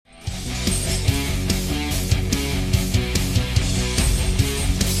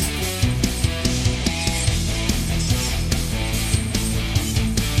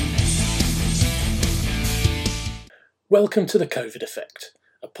Welcome to The COVID Effect,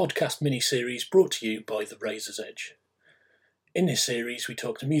 a podcast mini-series brought to you by The Razor's Edge. In this series, we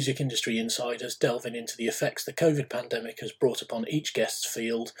talk to music industry insiders delving into the effects the COVID pandemic has brought upon each guest's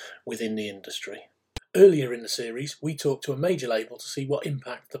field within the industry. Earlier in the series, we talked to a major label to see what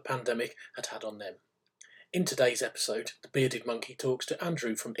impact the pandemic had had on them. In today's episode, The Bearded Monkey talks to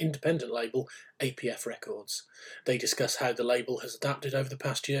Andrew from independent label APF Records. They discuss how the label has adapted over the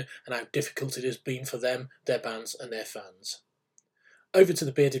past year and how difficult it has been for them, their bands and their fans. Over to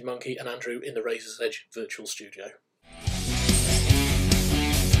The Bearded Monkey and Andrew in the Razor's Edge virtual studio.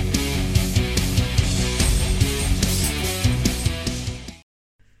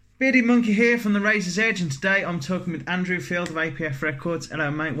 Bearded Monkey here from the Razor's Edge, and today I'm talking with Andrew Field of APF Records.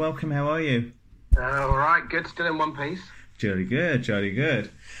 Hello mate, welcome, how are you? All right, good. Still in one piece. Jolly good, jolly good.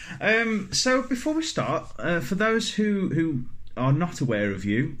 So before we start, for those who are not aware of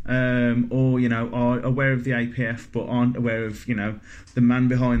you, or are aware of the APF but aren't aware of the man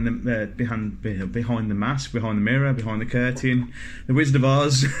behind the behind the mask, behind the mirror, behind the curtain, the Wizard of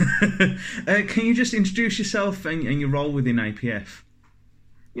Oz, can you just introduce yourself and your role within APF?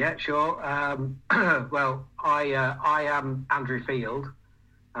 Yeah, sure. Well, I am Andrew Field,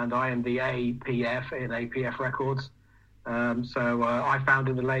 and I am the APF in APF Records. So I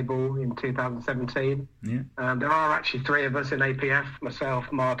founded the label in 2017. Yeah. There are actually three of us in APF, myself,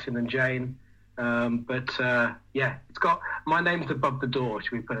 Martin and Jane. It's got, my name's above the door,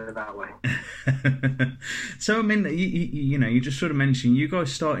 should we put it that way? So, I mean, you just sort of mentioned you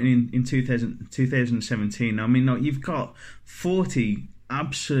guys starting in 2017. I mean, you've got 40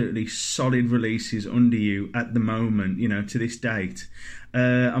 absolutely solid releases under you at the moment, to this date.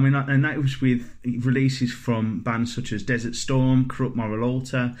 And that was with releases from bands such as Desert Storm, Corrupt Moral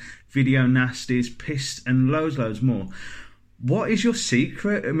Altar, Video Nasties, Pissed, and loads more. What is your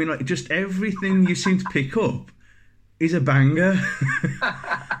secret? I mean, just everything you seem to pick up is a banger.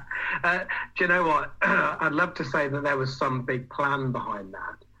 Do you know what? I'd love to say that there was some big plan behind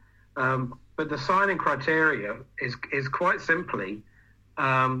that. But the signing criteria is quite simply,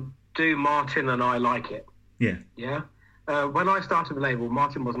 do Martin and I like it? Yeah. Yeah. When I started the label,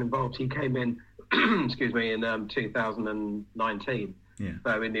 Martin wasn't involved. He came in, in 2019. Yeah.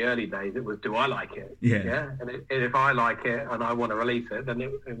 So in the early days, it was, do I like it? Yeah. Yeah. And if I like it and I want to release it, then it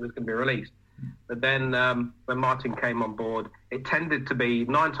was going to be released. But then when Martin came on board, it tended to be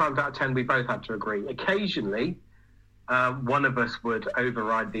 9 times out of 10, we both had to agree. Occasionally, one of us would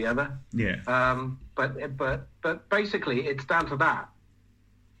override the other. Yeah. But basically, it's down to that.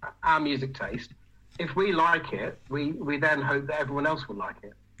 Our music taste. If we like it, we then hope that everyone else will like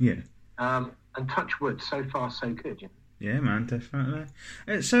it. Yeah. And touch wood, so far so good. Yeah, man, definitely.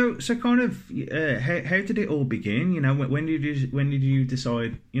 So kind of, how did it all begin? When did you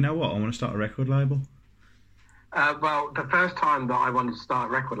decide? You know what, I want to start a record label? Well, the first time that I wanted to start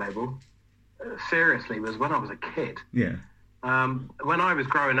a record label, seriously, was when I was a kid. Yeah. When I was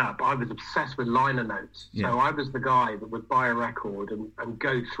growing up, I was obsessed with liner notes. Yeah. So I was the guy that would buy a record and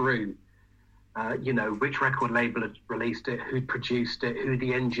go through, which record label had released it, who produced it, who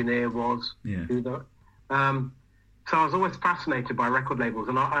the engineer was. Yeah. So I was always fascinated by record labels,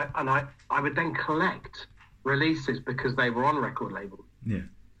 and I would then collect releases because they were on record labels. Yeah.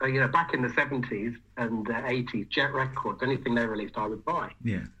 So, back in the 70s and 80s, Jet Records, anything they released, I would buy.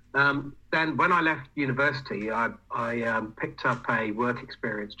 Yeah. Then when I left university, I picked up a work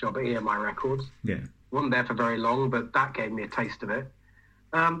experience job at EMI Records. Yeah. Wasn't there for very long, but that gave me a taste of it.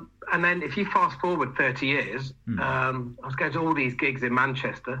 And then if you fast forward 30 years, I was going to all these gigs in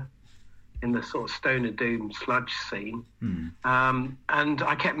Manchester in the sort of stoner doom sludge scene. And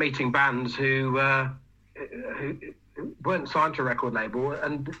I kept meeting bands who weren't signed to a record label.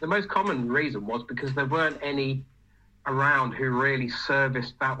 And the most common reason was because there weren't any around who really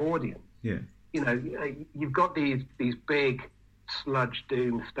serviced that audience. Yeah. You've got these big sludge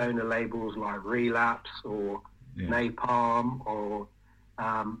doom stoner labels like Relapse or Napalm or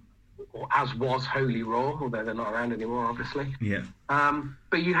as was Holy Raw, although they're not around anymore, obviously. Yeah.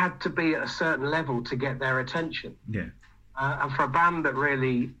 But you had to be at a certain level to get their attention. Yeah. And for a band that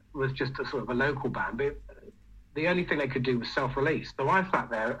really was just a sort of a local band, the only thing they could do was self-release. So I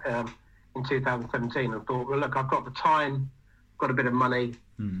sat there in 2017 and thought, well, look, I've got the time, I've got a bit of money,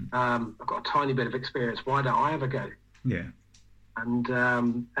 I've got a tiny bit of experience. Why don't I have a go? Yeah. And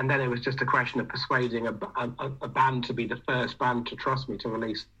then it was just a question of persuading a band to be the first band to trust me to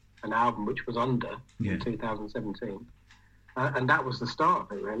release an album, which was Under in 2017. And that was the start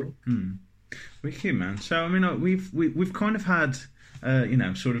of it, really. Wicked, man. So, I mean, we've kind of had,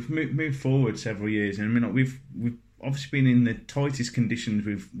 sort of moved forward several years. And I mean, we've obviously been in the tightest conditions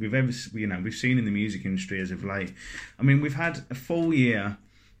we've ever we've seen in the music industry as of late. I mean, we've had a full year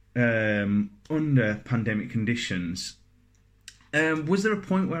under pandemic conditions. Was there a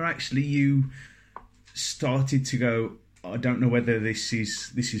point where actually you started to go, I don't know whether this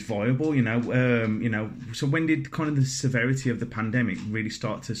is viable, so when did kind of the severity of the pandemic really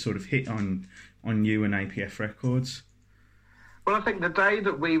start to sort of hit on you and APF Records? Well, I think the day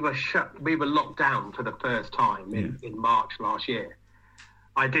that we were locked down for the first time in March last year,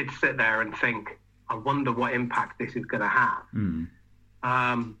 I did sit there and think, I wonder what impact this is going to have.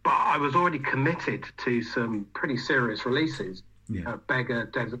 But I was already committed to some pretty serious releases. Beggar,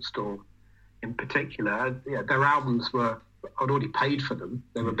 Desert Storm in particular, their albums I'd already paid for them.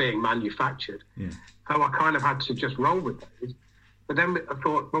 They were being manufactured. So I kind of had to just roll with those. But then I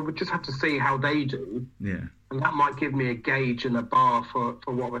thought, well, we just have to see how they do. And that might give me a gauge and a bar for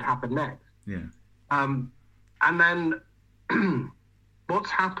what would happen next. And then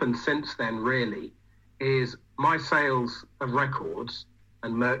what's happened since then really is my sales of records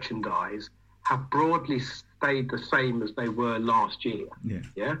and merchandise have broadly stayed the same as they were last year.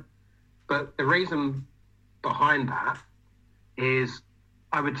 But the reason behind that is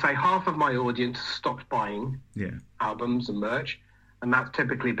I would say half of my audience stopped buying albums and merch, and that's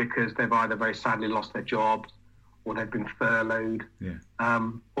typically because they've either very sadly lost their jobs, or they've been furloughed,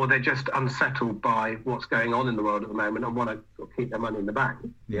 or they're just unsettled by what's going on in the world at the moment and want to keep their money in the bank.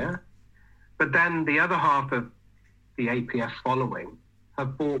 But then the other half of the APF following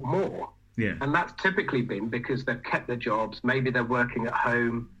have bought more. And that's typically been because they've kept their jobs. Maybe they're working at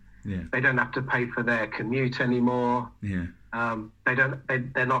home. They don't have to pay for their commute anymore. They're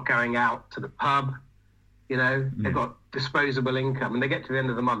not going out to the pub. They've got disposable income, and they get to the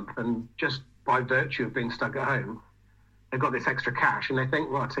end of the month, and just by virtue of being stuck at home, they've got this extra cash, and they think,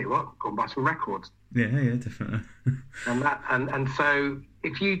 well, I'll tell you what, go and buy some records. Definitely. and so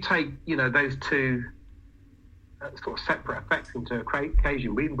if you take those two sort of separate effects into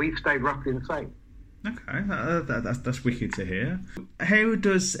occasion, we've stayed roughly the same. Okay, that's wicked to hear. How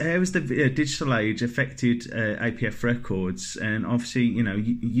has the digital age affected APF Records? And obviously,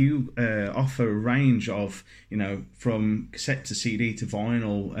 you offer a range of, from cassette to CD to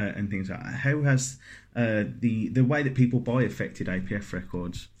vinyl and things like that. How has the way that people buy affected APF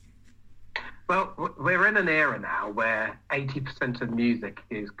Records? Well, we're in an era now where 80% of music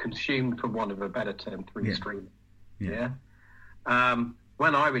is consumed, for want of a better term, through streaming.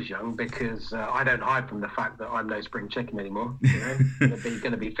 When I was young, because I don't hide from the fact that I'm no spring chicken anymore,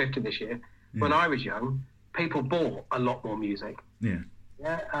 going to be 50 this year. When I was young, people bought a lot more music. There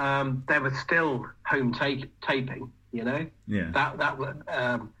was still home taping, that was.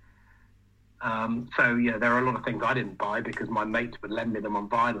 So there are a lot of things I didn't buy because my mates would lend me them on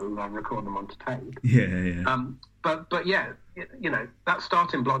vinyl and I'd record them onto tape. But that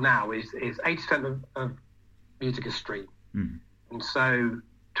starting block now is 80% of music is streamed. And so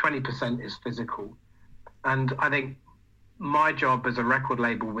 20% is physical. And I think my job as a record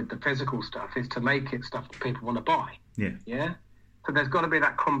label with the physical stuff is to make it stuff that people want to buy. So there's got to be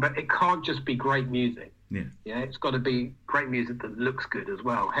that combat. It can't just be great music. It's got to be great music that looks good as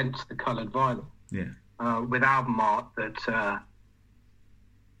well, hence the coloured vinyl. With album art that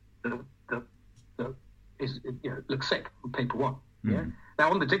is, looks sick and people want. Now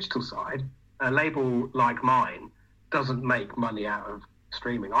on the digital side, a label like mine doesn't make money out of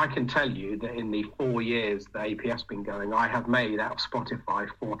streaming. I can tell you that in the 4 years the APF's been going, I have made out of Spotify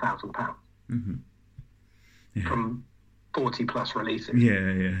 £4,000 from 40 plus releases.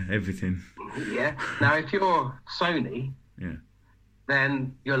 Everything. Now if you're Sony,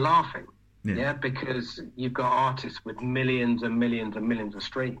 then you're laughing. Because you've got artists with millions and millions and millions of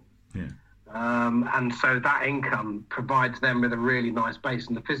streams. And so that income provides them with a really nice base,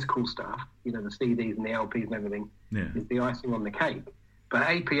 and the physical stuff, the CDs and the LPs and everything, is the icing on the cake. But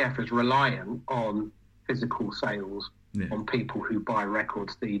APF is reliant on physical sales, on people who buy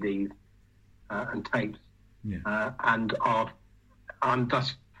records, CDs, and tapes, and I'm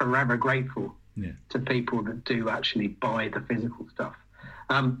thus forever grateful to people that do actually buy the physical stuff.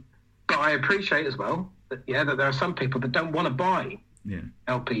 But I appreciate as well that there are some people that don't want to buy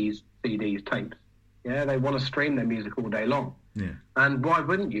LPs, CDs, tapes. They want to stream their music all day long. And why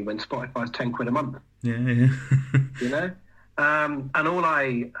wouldn't you when Spotify's £10 a month? And all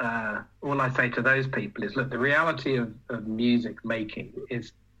I say to those people is, look, the reality of music making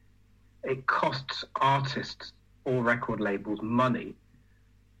is it costs artists or record labels money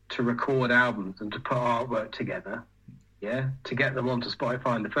to record albums and to put artwork together, to get them onto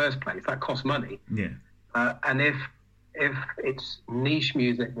Spotify in the first place. That costs money. And if it's niche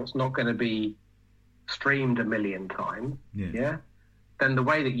music that's not going to be streamed 1 million times, then the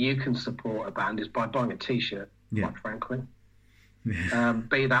way that you can support a band is by buying a T-shirt, quite frankly. Yeah.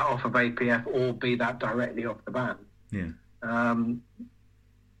 Be that off of APF or be that directly off the band. Yeah.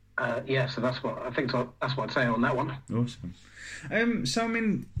 So that's what I think. That's what I'd say on that one. Awesome. So I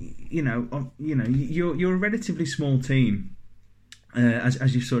mean, you're a relatively small team,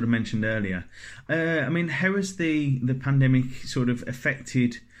 as you sort of mentioned earlier. I mean, how has the pandemic sort of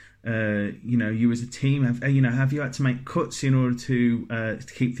affected you as a team? Have you had to make cuts in order to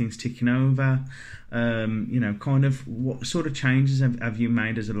keep things ticking over? Kind of what sort of changes have you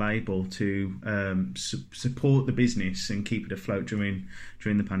made as a label to support the business and keep it afloat during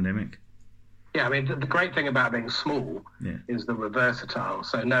the pandemic? Yeah, I mean, the great thing about being small is that we're versatile.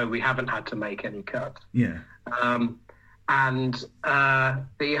 So no, we haven't had to make any cuts. Yeah. And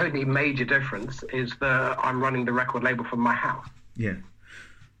the only major difference is that I'm running the record label from my house. Yeah.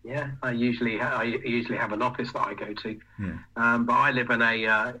 Yeah, I usually have an office that I go to, yeah. But I live in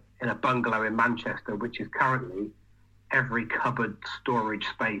a bungalow in Manchester, which is currently every cupboard, storage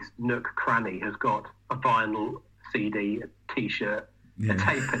space, nook, cranny has got a vinyl, CD, a T-shirt, a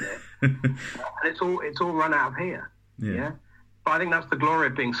tape in it, and it's all run out of here. Yeah, but I think that's the glory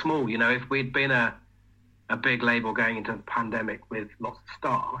of being small. You know, if we'd been a big label going into the pandemic with lots of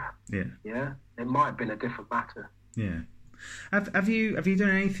staff, it might have been a different matter. Yeah. Have you done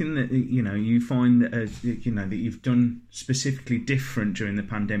anything that you find that that you've done specifically different during the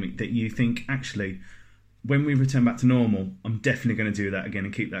pandemic that you think actually when we return back to normal I'm definitely going to do that again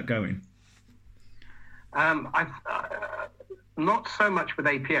and keep that going? Not so much with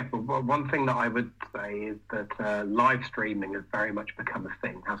APF, but one thing that I would say is that live streaming has very much become a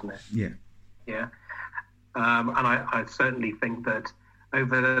thing, hasn't it? Yeah. And I certainly think that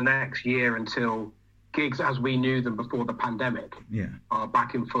over the next year until gigs as we knew them before the pandemic are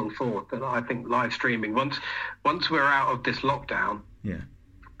back in full force, and I think live streaming, once we're out of this lockdown,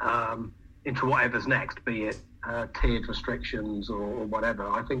 into whatever's next, be it tiered restrictions or whatever,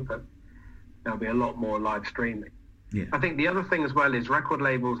 I think that there'll be a lot more live streaming. I think the other thing as well is record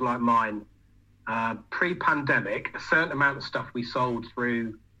labels like mine, pre-pandemic, a certain amount of stuff we sold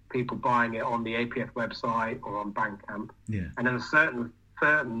through people buying it on the APF website or on Bandcamp, and then a certain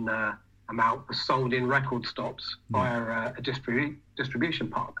amount was sold in record stops via a distribution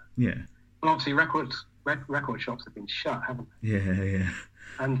partner. Yeah. Well, obviously record shops have been shut, haven't they? Yeah.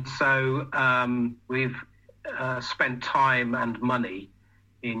 And so we've spent time and money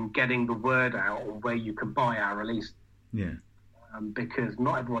in getting the word out on where you can buy our release. Yeah. Because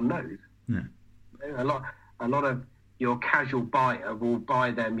not everyone knows. No. A lot of your casual buyer will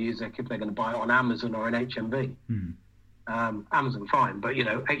buy their music if they're going to buy it on Amazon or in HMV. Mm. Amazon fine, but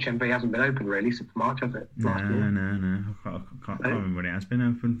HMV hasn't been open really since March, has it? No. I can't remember when it has been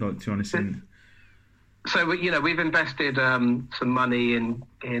open, but to be honest. So we've invested some money in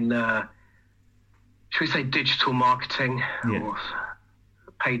should we say digital marketing or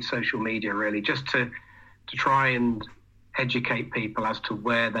paid social media, really, just to try and educate people as to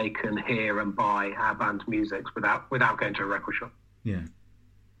where they can hear and buy our band's music without going to a record shop. Yeah,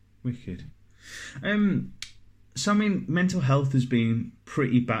 wicked. So I mean, mental health has been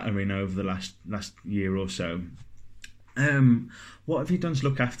pretty battering over the last year or so. What have you done to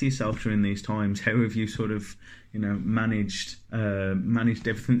look after yourself during these times? How have you sort of managed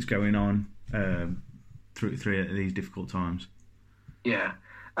everything that's going on through these difficult times? Yeah,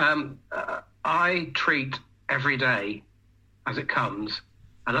 I treat every day as it comes,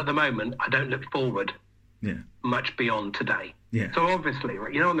 and at the moment I don't look forward much beyond today. Yeah. So obviously,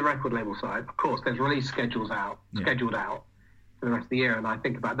 on the record label side, of course, there's release scheduled out for the rest of the year, and I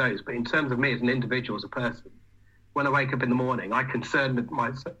think about those. But in terms of me as an individual, as a person, when I wake up in the morning, I concern with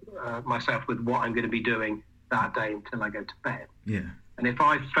myself with what I'm going to be doing that day until I go to bed. Yeah. And if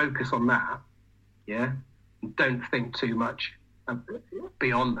I focus on that, don't think too much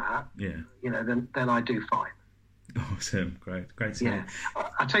beyond that, then I do fine. Awesome, great to hear.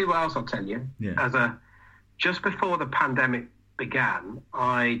 I'll tell you what else I'll tell you. Yeah. Just before the pandemic began,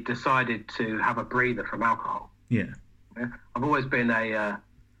 I decided to have a breather from alcohol. Yeah. I've always been a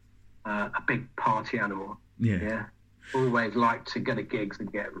big party animal. Yeah. Always liked to go to gigs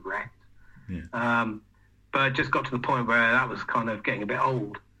and get wrecked. Yeah. But it just got to the point where that was kind of getting a bit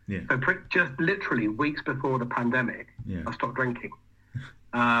old. Yeah. So just literally weeks before the pandemic, I stopped drinking.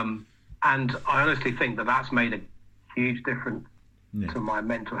 And I honestly think that that's made a huge difference to my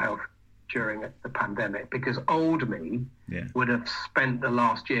mental health during the pandemic, because old me would have spent the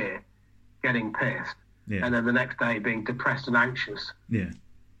last year getting pissed and then the next day being depressed and anxious. Yeah.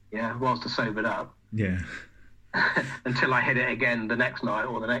 Whilst I sobered up. Yeah. until I hit it again the next night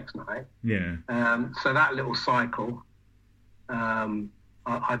or the next night. Yeah. So that little cycle,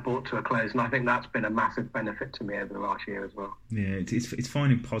 I brought to a close, and I think that's been a massive benefit to me over the last year as well. Yeah, it's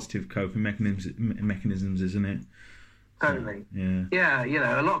finding positive coping mechanisms, isn't it? Totally. Yeah. Yeah, you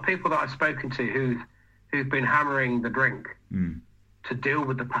know, a lot of people that I've spoken to who've been hammering the drink to deal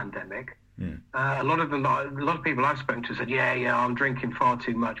with the pandemic. Yeah. A lot of people I've spoken to said, yeah, I'm drinking far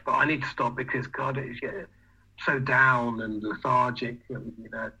too much, but I need to stop because God, it's so down and lethargic, and, you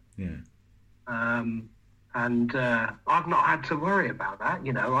know. Yeah. And I've not had to worry about that.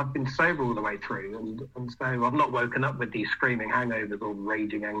 You know, I've been sober all the way through, and so I've not woken up with these screaming hangovers or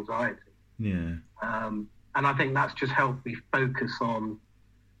raging anxiety. Yeah. And I think that's just helped me focus on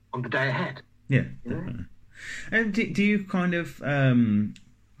the day ahead. Yeah, definitely. And do you kind of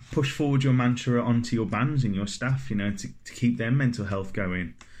push forward your mantra onto your bands and your staff, you know, to keep their mental health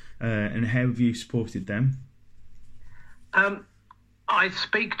going? And how have you supported them? I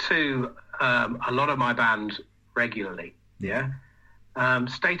speak to a lot of my band regularly,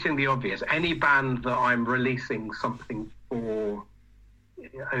 stating the obvious. Any band that I'm releasing something for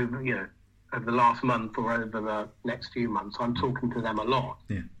over the last month or over the next few months, I'm talking to them a lot.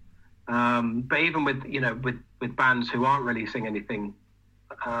 Yeah. But even with bands who aren't releasing anything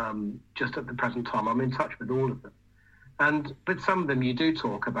just at the present time, I'm in touch with all of them. And with some of them, you do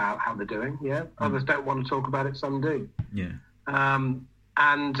talk about how they're doing. Yeah. Others don't want to talk about it. Some do. Yeah.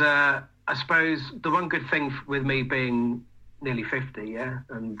 I suppose the one good thing with me being nearly 50,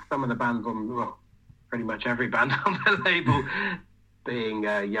 and some of the bands pretty much every band on the label being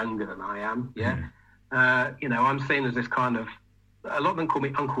younger than I am, I'm seen as this kind of, a lot of them call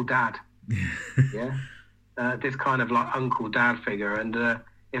me Uncle Dad, this kind of like Uncle Dad figure, and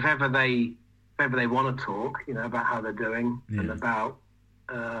if ever they want to talk, about how they're doing and about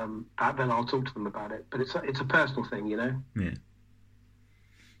that, then I'll talk to them about it. But it's a personal thing, Yeah.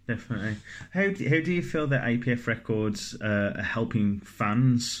 Definitely. How do you feel that APF Records are helping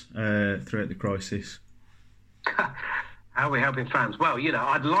fans throughout the crisis? How are we helping fans? Well,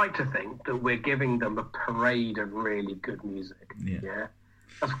 I'd like to think that we're giving them a parade of really good music. Yeah.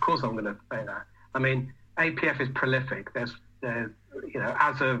 Of course I'm going to say that. I mean, APF is prolific. There's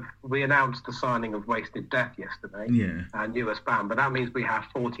we announced the signing of Wasted Death yesterday, our newest band, but that means we have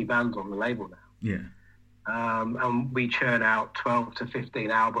 40 bands on the label now. Yeah. And we churn out 12 to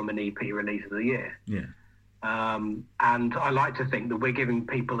 15 album and EP releases a year. Yeah. And I like to think that we're giving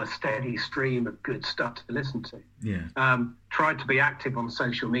people a steady stream of good stuff to listen to. Yeah. Tried to be active on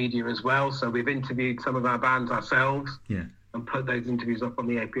social media as well. So we've interviewed some of our bands ourselves. Yeah. And put those interviews up on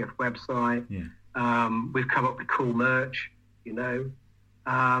the APF website. Yeah. We've come up with cool merch, and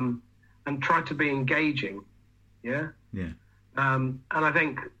tried to be engaging. Yeah. Yeah. And I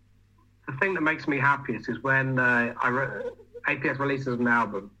think the thing that makes me happiest is when APF releases an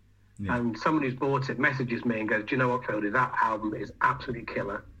album and someone who's bought it messages me and goes, do you know what, Phil, that album is absolutely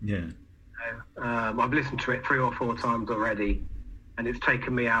killer. Yeah. I've listened to it 3 or 4 times already, and it's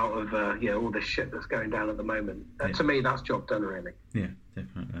taken me out of all this shit that's going down at the moment. To me, that's job done, really. Yeah,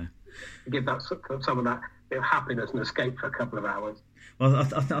 definitely. Give that some of that bit of happiness and escape for a couple of hours. Well,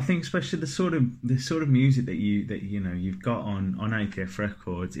 I think especially the sort of music that you've got on APF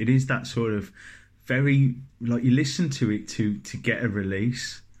Records, it is that sort of very, like, you listen to it to get a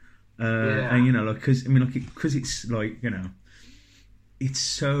release, and because it's like, it's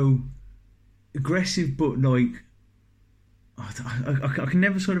so aggressive, but like, I can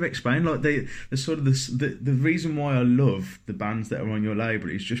never sort of explain, like, the sort of the reason why I love the bands that are on your label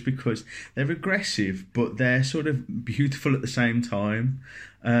is just because they're aggressive, but they're sort of beautiful at the same time,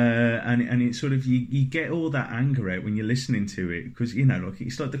 and it's sort of, you get all that anger out when you're listening to it, because like,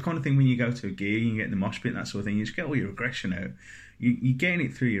 it's like the kind of thing when you go to a gig and you get in the mosh pit and that sort of thing, you just get all your aggression out, you're getting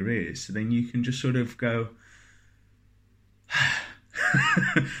it through your ears, so then you can just sort of go,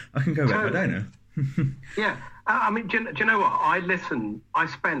 I can go back, I don't know. Yeah. I mean, do you know what? I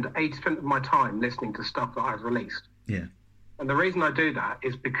spend 80% of my time listening to stuff that I've released. Yeah. And the reason I do that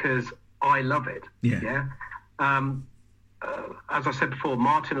is because I love it. Yeah. As I said before,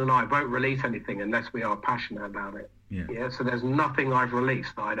 Martin and I won't release anything unless we are passionate about it. Yeah. So there's nothing I've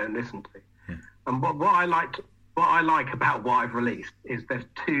released that I don't listen to. Yeah. And what I like about what I've released is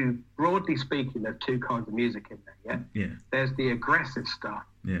broadly speaking, there's 2 kinds of music in there. Yeah. There's the aggressive stuff,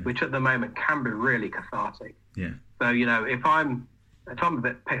 which at the moment can be really cathartic. Yeah. So, if I'm a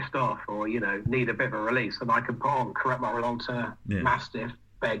bit pissed off or, need a bit of a release, then I can put on Correct My Wrong to Mastiff,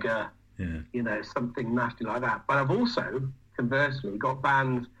 Beggar, something nasty like that. But I've also, conversely, got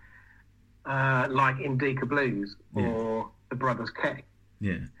bands like Indica Blues or The Brothers K,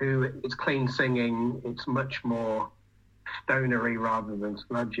 who it's clean singing, it's much more stonery rather than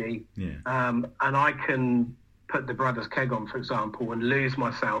sludgy. And I can put the Brothers Keg on, for example, and lose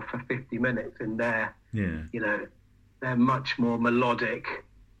myself for 50 minutes in their, they're much more melodic,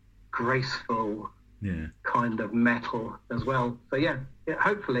 graceful kind of metal as well. So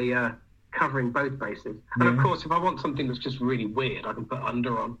hopefully covering both bases. And of course, if I want something that's just really weird, I can put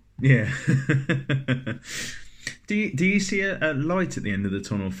Under on. Yeah. Do you see a light at the end of the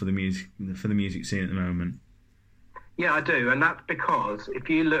tunnel for the music scene at the moment? Yeah, I do, and that's because if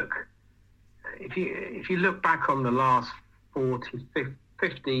you look back on the last 40,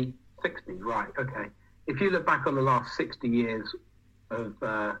 50, 60, right? Okay. If you look back on the last 60 years of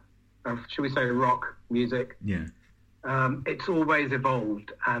should we say, rock music, it's always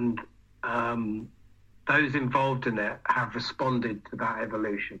evolved, and those involved in it have responded to that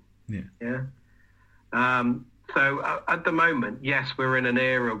evolution. So at the moment, yes, we're in an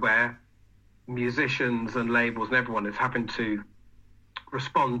era where musicians and labels and everyone is having to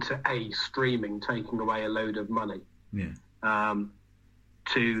respond to streaming taking away a load of money,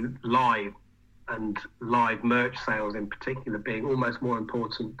 to live merch sales in particular being almost more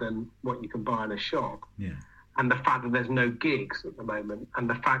important than what you can buy in a shop. And the fact that there's no gigs at the moment, and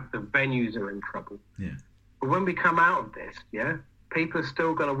the fact that venues are in trouble. But when we come out of this, people are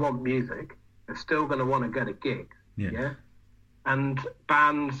still going to want music. They're still going to want to get a gig. And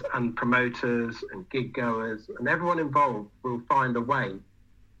bands and promoters and gig goers and everyone involved will find a way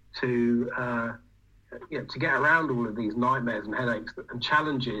to get around all of these nightmares and headaches and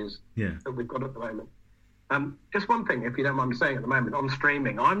challenges that we've got at the moment. Just one thing, if you don't mind me saying, at the moment on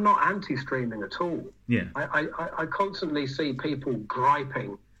streaming, I'm not anti-streaming at all. I constantly see people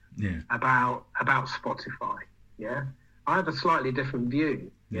griping about Spotify. I have a slightly different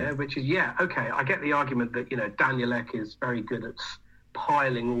view. Which is okay. I get the argument that Daniel Ek is very good at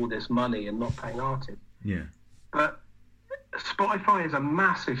piling all this money and not paying artists. But Spotify is a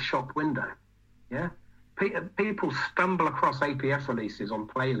massive shop window. People stumble across APF releases on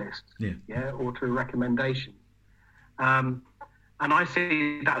playlists. Or through recommendations. And I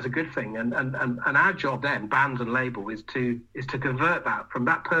see that as a good thing. And our job then, bands and label, is to convert that from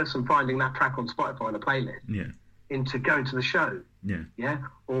that person finding that track on Spotify on a playlist into going to the show.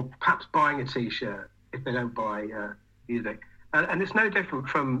 Or perhaps buying a T-shirt if they don't buy music. And it's no different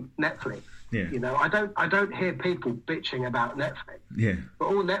from Netflix. I don't hear people bitching about Netflix. But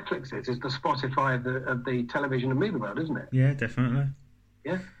all Netflix is the Spotify of the television and movie world, isn't it? Yeah, definitely.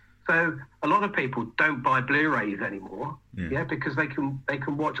 So a lot of people don't buy Blu-rays anymore. Because they can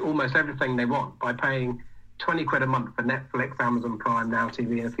watch almost everything they want by paying 20 quid a month for Netflix, Amazon Prime, Now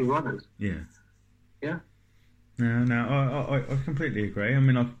TV, and a few others. No, I completely agree. I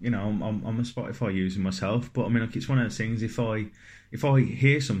mean, I'm a Spotify user myself, but I mean, it's one of those things. If I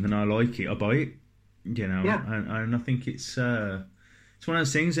hear something I like it, I buy it. And I think it's one of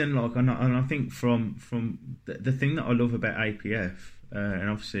those things. And I think from the thing that I love about APF, and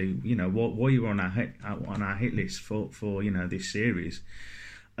obviously, why you're on our hit list for this series,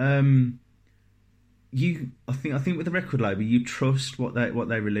 I think with the record label, you trust what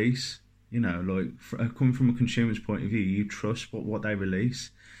they release. Coming from a consumer's point of view, you trust what they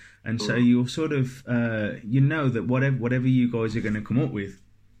release, and so you're sort of that whatever you guys are going to come up with,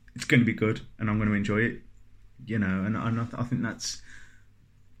 it's going to be good, and I'm going to enjoy it. And I think that's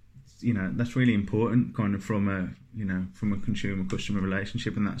really important, kind of from a consumer customer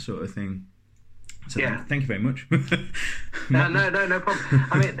relationship and that sort of thing. So thank you very much. No problem.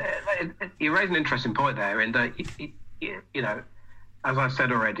 I mean, you raise an interesting point there, and as I've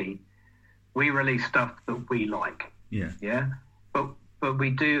said already, we release stuff that we like. But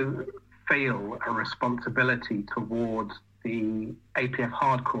we do feel a responsibility towards the APF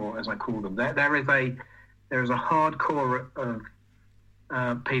hardcore, as I call them. There is a hardcore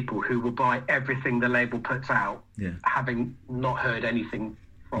of people who will buy everything the label puts out, having not heard anything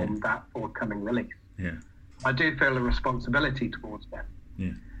from that forthcoming release. I do feel a responsibility towards them.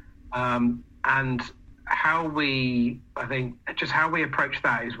 And how we approach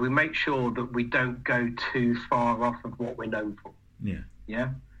that is we make sure that we don't go too far off of what we're known for.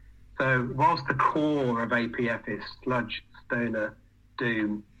 So whilst the core of APF is sludge, stoner,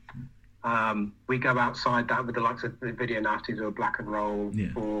 doom, we go outside that with the likes of the Video Nasties or Black and Roll,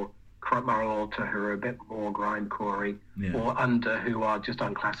 or Corrupt Moral Altar, who are a bit more grindcore-y, or Under, who are just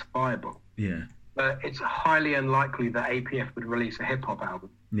unclassifiable. But it's highly unlikely that APF would release a hip-hop album.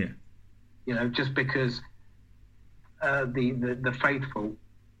 Just because the faithful,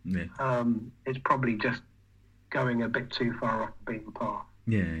 it's probably just going a bit too far off the beaten path.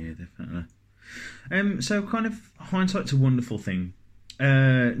 Definitely. So kind of hindsight's a wonderful thing.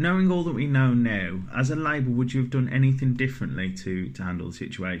 Knowing all that we know now, as a label, would you have done anything differently to handle the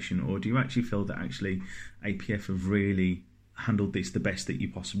situation, or do you actually feel that actually APF have really handled this the best that you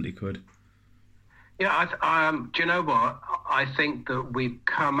possibly could? Yeah, do you know what? I think that we've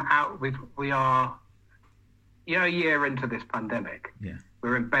come out with, we are, a year into this pandemic. Yeah.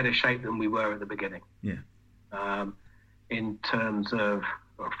 We're in better shape than we were at the beginning. Yeah. In terms of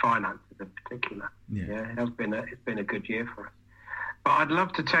finances in particular. Yeah. It's been a good year for us. But I'd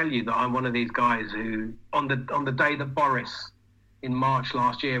love to tell you that I'm one of these guys who, on the day that Boris in March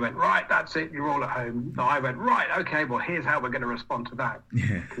last year went, right, that's it, you're all at home, that I went, right, okay, well, here's how we're going to respond to that.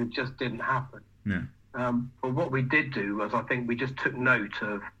 Yeah. It just didn't happen. No. But what we did do was, I think we just took note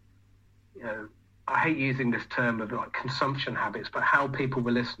of, I hate using this term of like consumption habits, but how people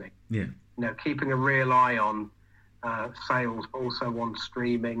were listening. Yeah. Keeping a real eye on sales, but also on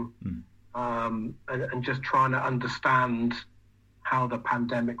streaming, and just trying to understand how the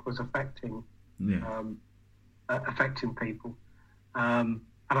pandemic was affecting people. And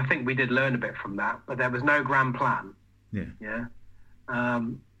I think we did learn a bit from that, but there was no grand plan. Yeah.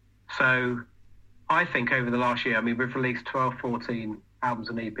 So I think over the last year, we've released 12, 14 albums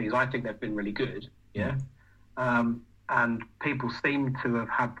and EPs. I think they've been really good. Yeah. And people seem to have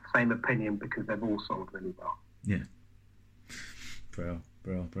had the same opinion because they've all sold really well. Yeah. Bro.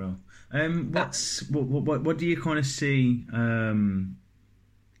 What do you kind of see? Where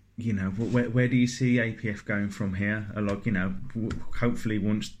do you see APF going from here? Hopefully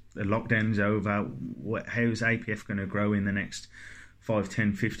once the lockdown's over, how's APF going to grow in the next 5,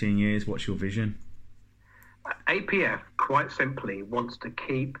 10, 15 years? What's your vision? APF, quite simply, wants to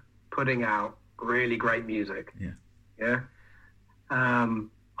keep putting out really great music. Yeah.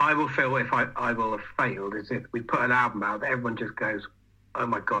 I will feel if I will have failed is if we put an album out that everyone just goes, oh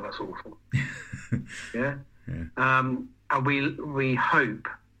my God, that's awful. Yeah. And we hope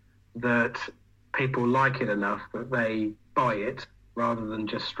that people like it enough that they buy it rather than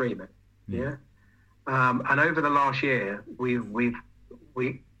just stream it. Yeah. And over the last year, we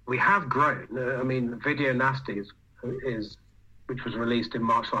have grown. Video Nasty which was released in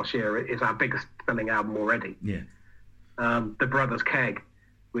March last year, is our biggest selling album already. Yeah. The Brothers Keg,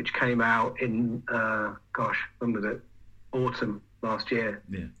 which came out in when was it? Autumn last year.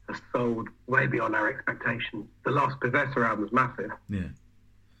 Yeah. Has sold way beyond our expectations. The Lost Possessor album was massive. Yeah.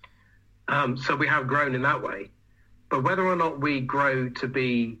 So we have grown in that way. But whether or not we grow to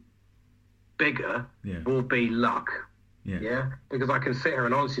be bigger will be luck. Yeah. Because I can sit here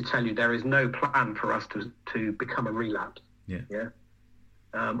and honestly tell you there is no plan for us to become a Relapse. Yeah.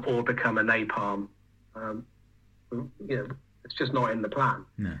 Or become a Napalm. It's just not in the plan.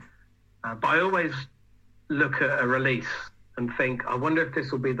 No. But I always look at a release and think, I wonder if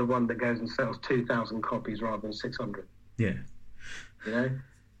this will be the one that goes and sells 2,000 copies rather than 600. Yeah.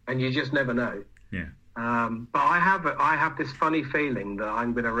 And you just never know. Yeah. But I have this funny feeling that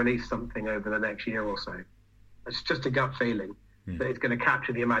I'm going to release something over the next year or so. It's just a gut feeling that it's going to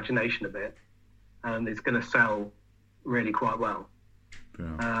capture the imagination a bit, and it's going to sell really quite well.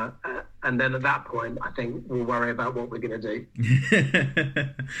 And then at that point, I think we'll worry about what we're going to do.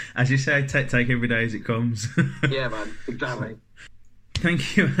 As you say, take every day as it comes. Yeah, man, exactly.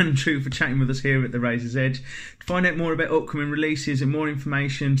 Thank you, Andrew, for chatting with us here at The Razor's Edge. To find out more about upcoming releases and more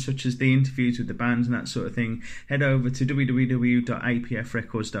information, such as the interviews with the bands and that sort of thing, head over to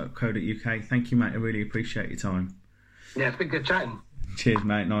www.apfrecords.co.uk. Thank you, mate. I really appreciate your time. Yeah, it's been good chatting. Cheers,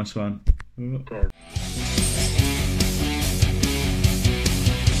 mate. Nice one. Cheers.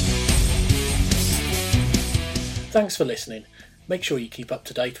 Thanks for listening. Make sure you keep up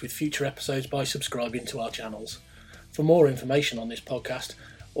to date with future episodes by subscribing to our channels. For more information on this podcast,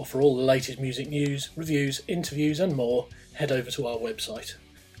 or for all the latest music news, reviews, interviews and more, head over to our website,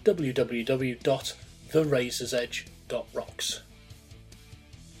 www.therazorsedge.rocks.